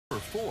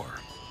4.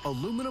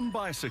 Aluminum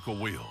bicycle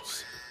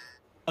wheels.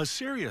 A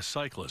serious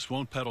cyclist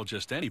won't pedal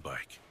just any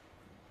bike.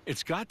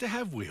 It's got to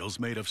have wheels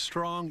made of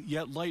strong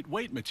yet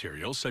lightweight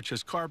materials such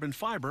as carbon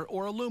fiber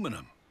or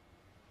aluminum.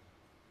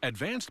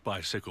 Advanced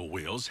bicycle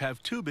wheels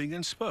have tubing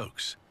and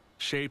spokes,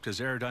 shaped as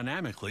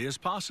aerodynamically as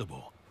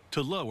possible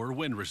to lower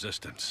wind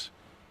resistance.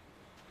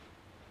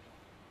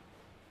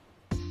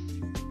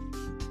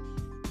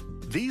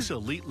 These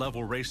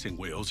elite-level racing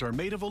wheels are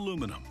made of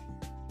aluminum.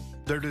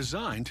 They're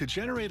designed to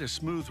generate a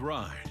smooth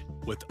ride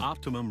with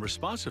optimum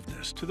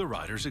responsiveness to the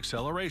rider's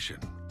acceleration.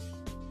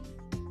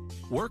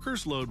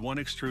 Workers load one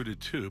extruded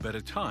tube at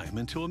a time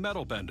into a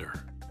metal bender.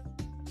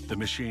 The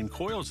machine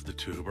coils the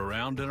tube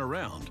around and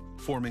around,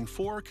 forming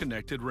 4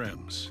 connected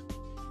rims.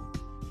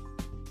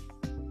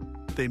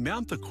 They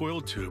mount the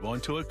coiled tube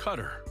onto a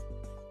cutter.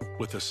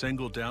 With a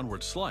single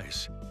downward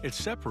slice, it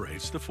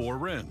separates the 4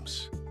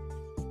 rims.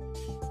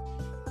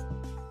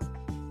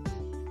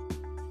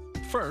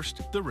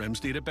 First, the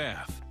rims need a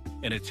bath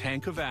in a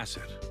tank of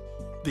acid.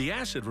 The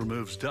acid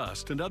removes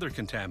dust and other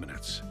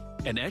contaminants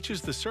and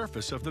etches the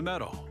surface of the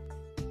metal,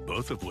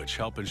 both of which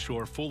help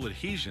ensure full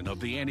adhesion of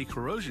the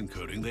anti-corrosion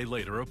coating they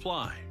later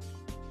apply.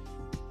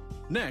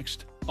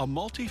 Next, a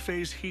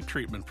multi-phase heat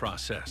treatment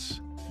process.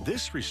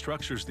 This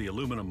restructures the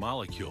aluminum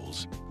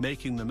molecules,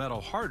 making the metal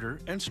harder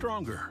and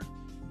stronger.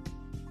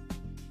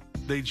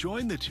 They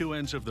join the 2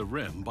 ends of the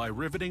rim by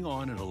riveting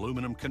on an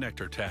aluminum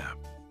connector tab.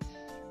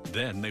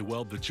 Then they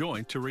weld the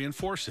joint to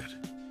reinforce it.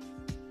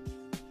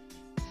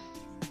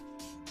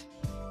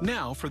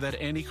 Now for that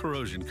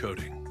anti-corrosion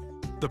coating.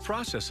 The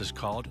process is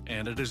called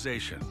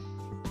anodization.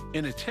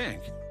 In a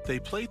tank, they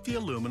plate the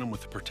aluminum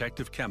with a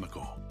protective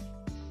chemical,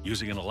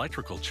 using an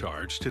electrical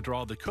charge to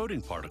draw the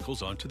coating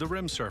particles onto the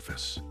rim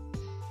surface.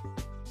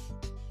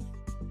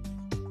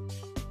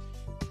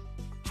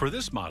 For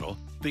this model,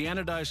 the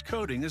anodized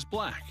coating is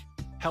black.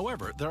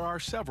 However, there are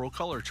several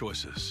color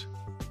choices.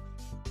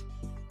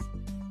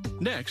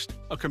 Next,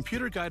 a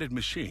computer-guided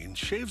machine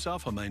shaves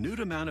off a minute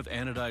amount of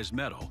anodized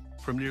metal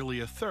from nearly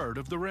 1/3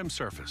 of the rim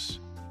surface.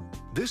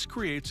 This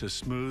creates a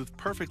smooth,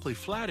 perfectly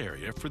flat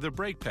area for the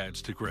brake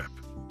pads to grip.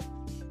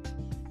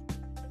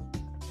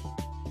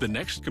 The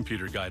next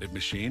computer-guided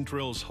machine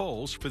drills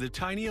holes for the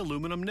tiny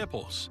aluminum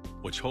nipples,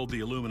 which hold the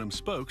aluminum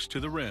spokes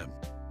to the rim.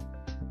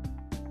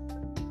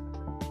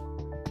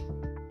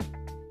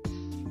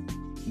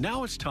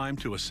 Now it's time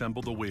to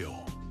assemble the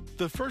wheel.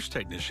 The first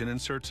technician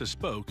inserts a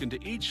spoke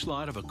into each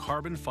slot of a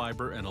carbon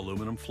fiber and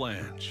aluminum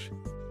flange,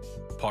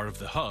 part of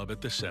the hub at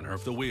the center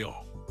of the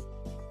wheel.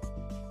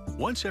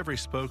 Once every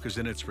spoke is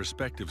in its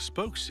respective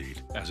spoke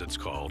seat, as it's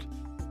called,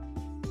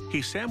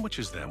 he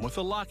sandwiches them with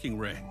a locking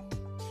ring.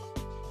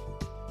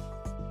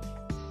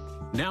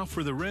 Now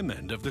for the rim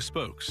end of the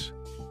spokes.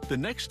 The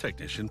next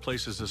technician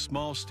places a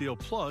small steel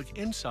plug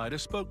inside a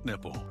spoke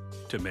nipple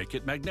to make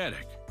it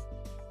magnetic.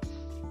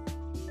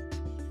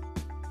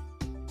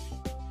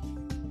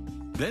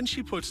 Then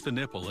she puts the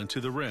nipple into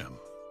the rim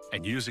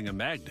and, using a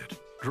magnet,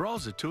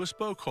 draws it to a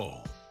spoke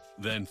hole,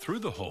 then through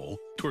the hole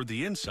toward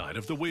the inside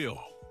of the wheel.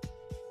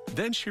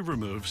 Then she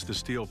removes the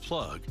steel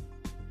plug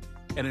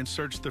and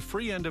inserts the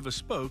free end of a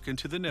spoke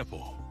into the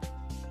nipple.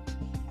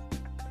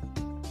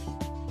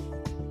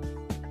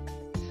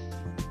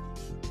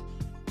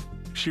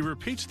 She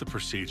repeats the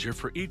procedure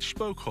for each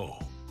spoke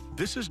hole.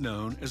 This is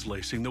known as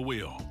lacing the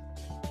wheel.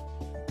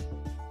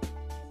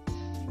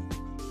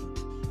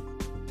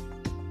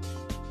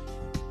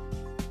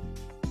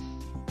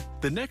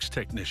 The next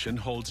technician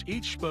holds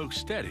each spoke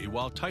steady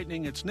while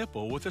tightening its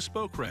nipple with a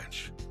spoke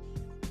wrench.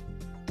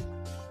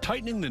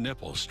 Tightening the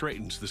nipple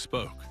straightens the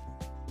spoke.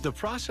 The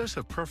process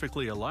of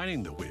perfectly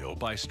aligning the wheel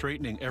by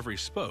straightening every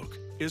spoke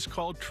is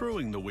called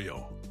truing the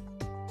wheel.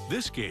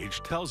 This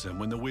gauge tells him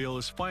when the wheel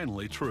is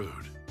finally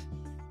trued.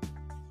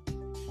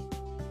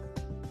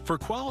 For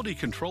quality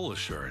control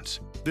assurance,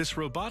 this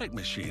robotic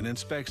machine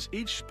inspects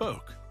each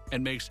spoke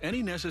and makes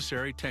any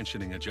necessary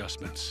tensioning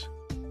adjustments.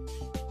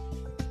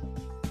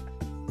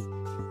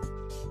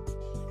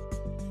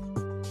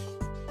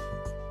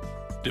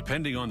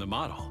 Depending on the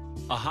model,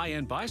 a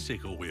high-end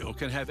bicycle wheel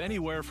can have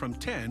anywhere from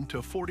 10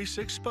 to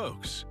 46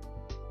 spokes.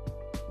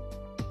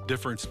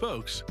 Different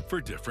spokes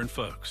for different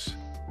folks.